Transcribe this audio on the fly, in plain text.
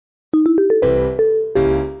Hi,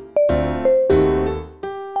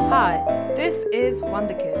 this is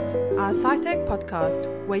Wonder Kids, our SciTech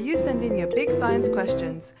podcast where you send in your big science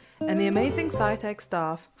questions and the amazing SciTech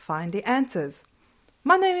staff find the answers.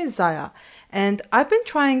 My name is Zaya, and I've been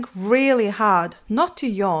trying really hard not to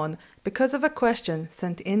yawn because of a question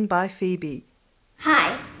sent in by Phoebe.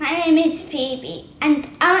 Hi, my name is Phoebe, and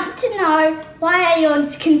I want to know why are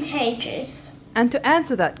yawns contagious? And to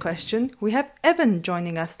answer that question, we have Evan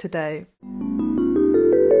joining us today.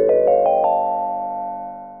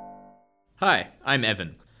 Hi, I'm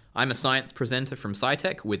Evan. I'm a science presenter from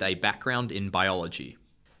SciTech with a background in biology.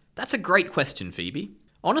 That's a great question, Phoebe.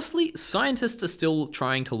 Honestly, scientists are still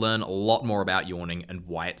trying to learn a lot more about yawning and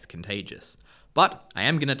why it's contagious. But I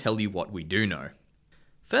am going to tell you what we do know.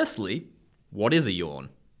 Firstly, what is a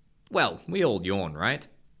yawn? Well, we all yawn, right?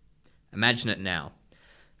 Imagine it now.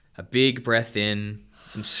 A big breath in,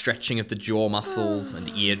 some stretching of the jaw muscles and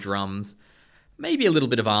eardrums, maybe a little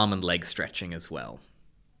bit of arm and leg stretching as well.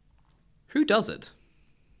 Who does it?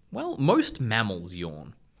 Well, most mammals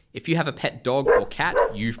yawn. If you have a pet dog or cat,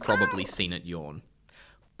 you've probably seen it yawn.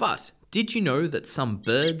 But did you know that some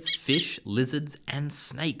birds, fish, lizards, and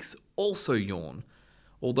snakes also yawn?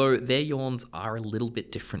 Although their yawns are a little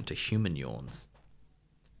bit different to human yawns.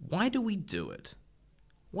 Why do we do it?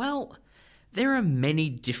 Well, there are many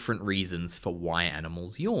different reasons for why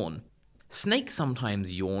animals yawn. Snakes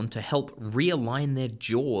sometimes yawn to help realign their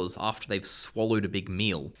jaws after they've swallowed a big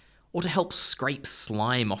meal, or to help scrape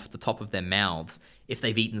slime off the top of their mouths if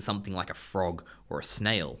they've eaten something like a frog or a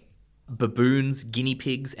snail. Baboons, guinea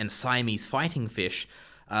pigs, and Siamese fighting fish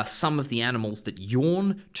are some of the animals that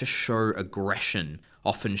yawn to show aggression,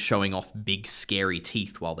 often showing off big scary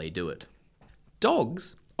teeth while they do it.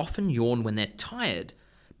 Dogs often yawn when they're tired,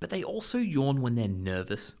 but they also yawn when they're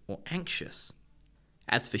nervous or anxious.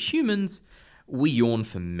 As for humans, we yawn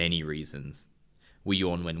for many reasons. We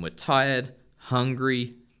yawn when we're tired,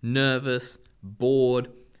 hungry, nervous, bored,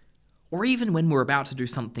 or even when we're about to do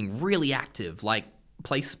something really active like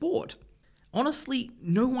play sport. Honestly,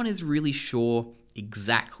 no one is really sure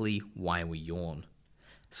exactly why we yawn.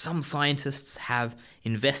 Some scientists have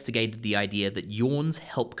investigated the idea that yawns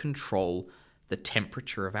help control the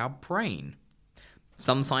temperature of our brain.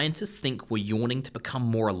 Some scientists think we're yawning to become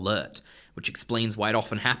more alert, which explains why it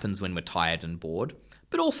often happens when we're tired and bored,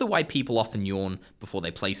 but also why people often yawn before they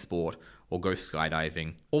play sport or go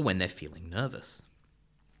skydiving, or when they're feeling nervous.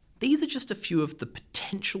 These are just a few of the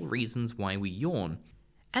potential reasons why we yawn,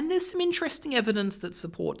 and there's some interesting evidence that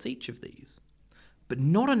supports each of these, but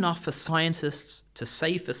not enough for scientists to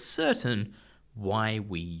say for certain why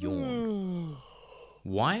we yawn.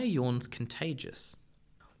 Why are yawns contagious?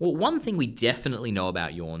 Well, one thing we definitely know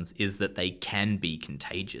about yawns is that they can be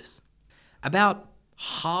contagious. About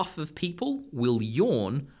half of people will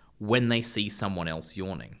yawn when they see someone else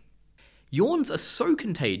yawning. Yawns are so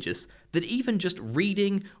contagious that even just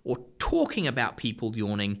reading or talking about people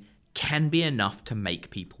yawning can be enough to make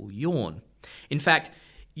people yawn. In fact,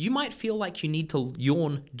 you might feel like you need to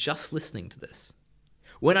yawn just listening to this.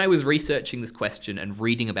 When I was researching this question and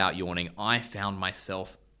reading about yawning, I found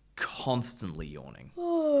myself constantly yawning.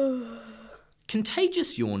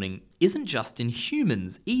 Contagious yawning isn't just in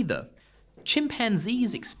humans either.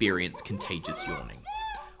 Chimpanzees experience contagious yawning,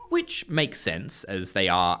 which makes sense as they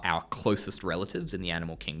are our closest relatives in the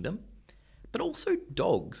animal kingdom, but also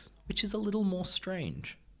dogs, which is a little more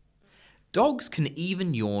strange. Dogs can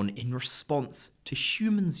even yawn in response to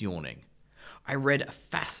humans yawning. I read a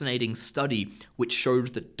fascinating study which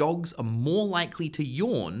showed that dogs are more likely to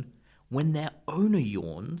yawn when their owner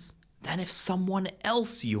yawns than if someone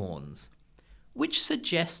else yawns, which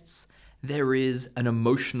suggests there is an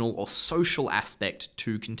emotional or social aspect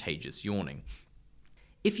to contagious yawning.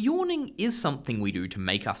 If yawning is something we do to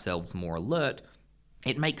make ourselves more alert,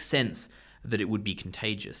 it makes sense that it would be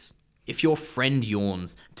contagious. If your friend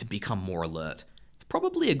yawns to become more alert, it's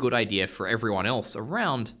probably a good idea for everyone else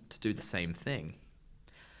around to do the same thing.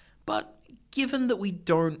 But given that we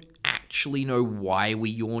don't actually know why we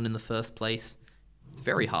yawn in the first place, it's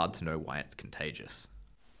very hard to know why it's contagious.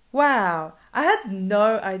 Wow, I had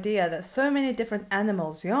no idea that so many different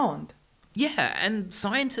animals yawned. Yeah, and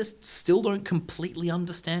scientists still don't completely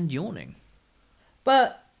understand yawning.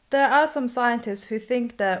 But there are some scientists who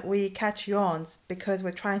think that we catch yawns because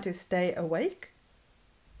we're trying to stay awake.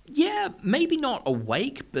 Yeah, maybe not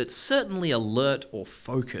awake, but certainly alert or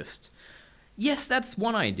focused. Yes, that's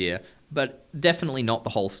one idea, but definitely not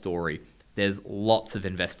the whole story. There's lots of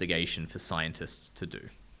investigation for scientists to do.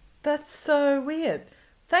 That's so weird.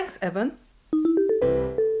 Thanks, Evan.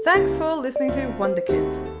 Thanks for listening to Wonder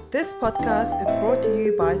Kids. This podcast is brought to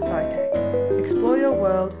you by SciTech. Explore your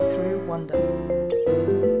world through wonder.